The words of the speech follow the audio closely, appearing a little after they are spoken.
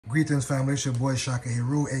Greetings family, it's your boy Shaka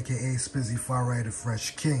Hiru, aka Spizzy Farai the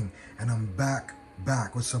Fresh King, and I'm back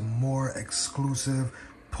with some more exclusive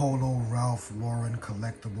Polo Ralph Lauren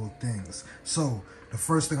collectible things. So the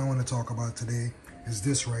first thing I want to talk about today is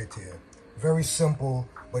this right here. Very simple,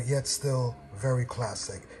 but yet still very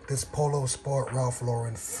classic. This Polo Sport Ralph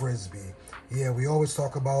Lauren Frisbee. Yeah, we always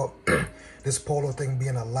talk about this polo thing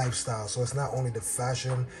being a lifestyle. So it's not only the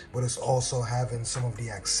fashion, but it's also having some of the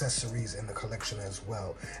accessories in the collection as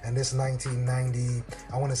well. And this 1990,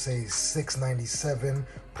 I want to say 697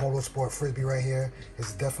 Polo Sport Frisbee right here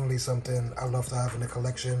is definitely something I love to have in the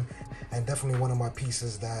collection. And definitely one of my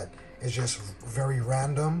pieces that is just very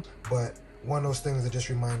random, but one of those things that just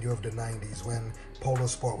remind you of the 90s when Polo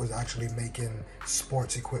Sport was actually making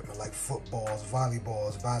sports equipment like footballs,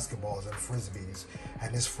 volleyballs, basketballs, and frisbees.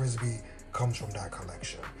 And this frisbee comes from that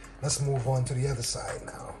collection. Let's move on to the other side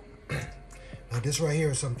now. Now this right here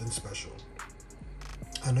is something special.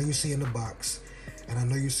 I know you see in the box, and I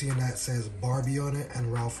know you see in that says Barbie on it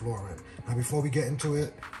and Ralph Lauren. Now before we get into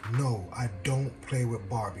it, no, I don't play with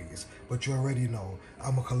Barbies, but you already know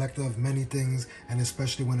I'm a collector of many things, and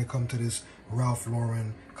especially when it comes to this Ralph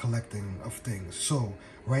Lauren collecting of things. So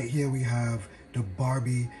right here we have the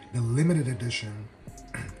Barbie, the limited edition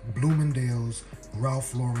Bloomingdale's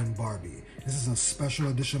Ralph Lauren Barbie. This is a special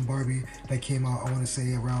edition Barbie that came out, I want to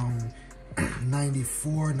say around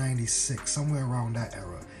 94, 96, somewhere around that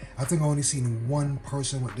era. I think I only seen one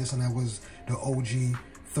person with this, and that was the OG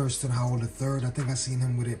Thurston Howell III. I think I seen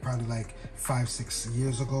him with it probably like 5-6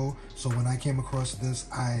 years ago. So when I came across this,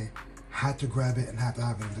 I had to grab it and had to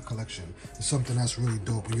have it in the collection. It's something that's really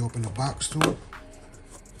dope. When you open the box to it,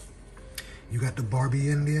 you got the Barbie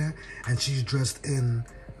in there, and she's dressed in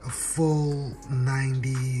a full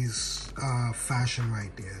 90s fashion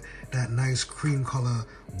right there. That nice cream color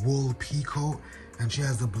wool pea coat, and she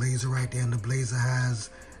has the blazer right there, and the blazer has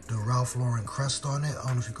the Ralph Lauren crest on it. I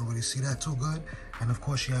don't know if you can really see that too good. And of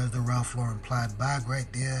course she has the Ralph Lauren plaid bag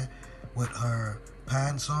right there with her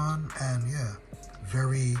pants on. And yeah,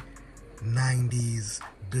 very 90s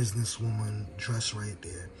businesswoman dress right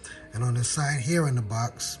there. And on the side here in the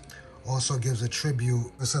box also gives a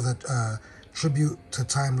tribute. It says a tribute to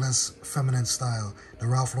timeless feminine style. The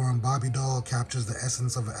Ralph Lauren Barbie doll captures the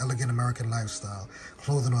essence of an elegant American lifestyle.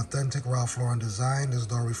 Clothed in authentic Ralph Lauren design, this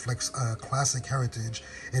doll reflects a classic heritage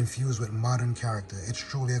infused with modern character. It's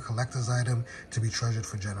truly a collector's item to be treasured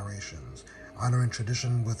for generations, honoring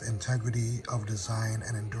tradition with integrity of design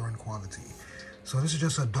and enduring quality. So this is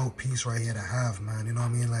just a dope piece right here to have, man. You know what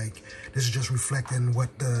I mean? Like, this is just reflecting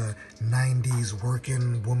what the 90s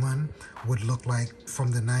working woman would look like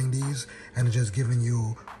from the 90s, and it's just giving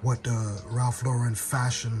you what the Ralph Lauren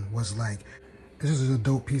fashion was like. This is a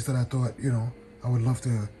dope piece that I thought, you know, I would love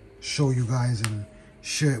to show you guys and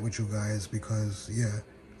share it with you guys, because yeah,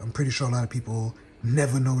 I'm pretty sure a lot of people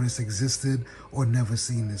never know this existed or never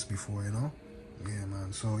seen this before, you know? Yeah,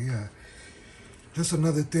 man. So yeah, just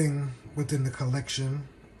another thing within the collection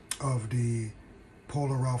of the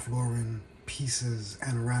Polo Ralph Lauren pieces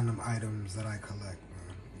and random items that I collect,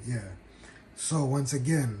 man. Yeah. So once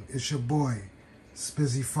again, it's your boy,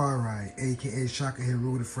 Spizzy Farai, aka Shaka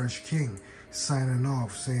Hiru the Fresh King, signing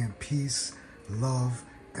off saying peace, love,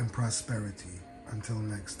 and prosperity. Until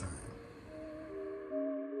next time.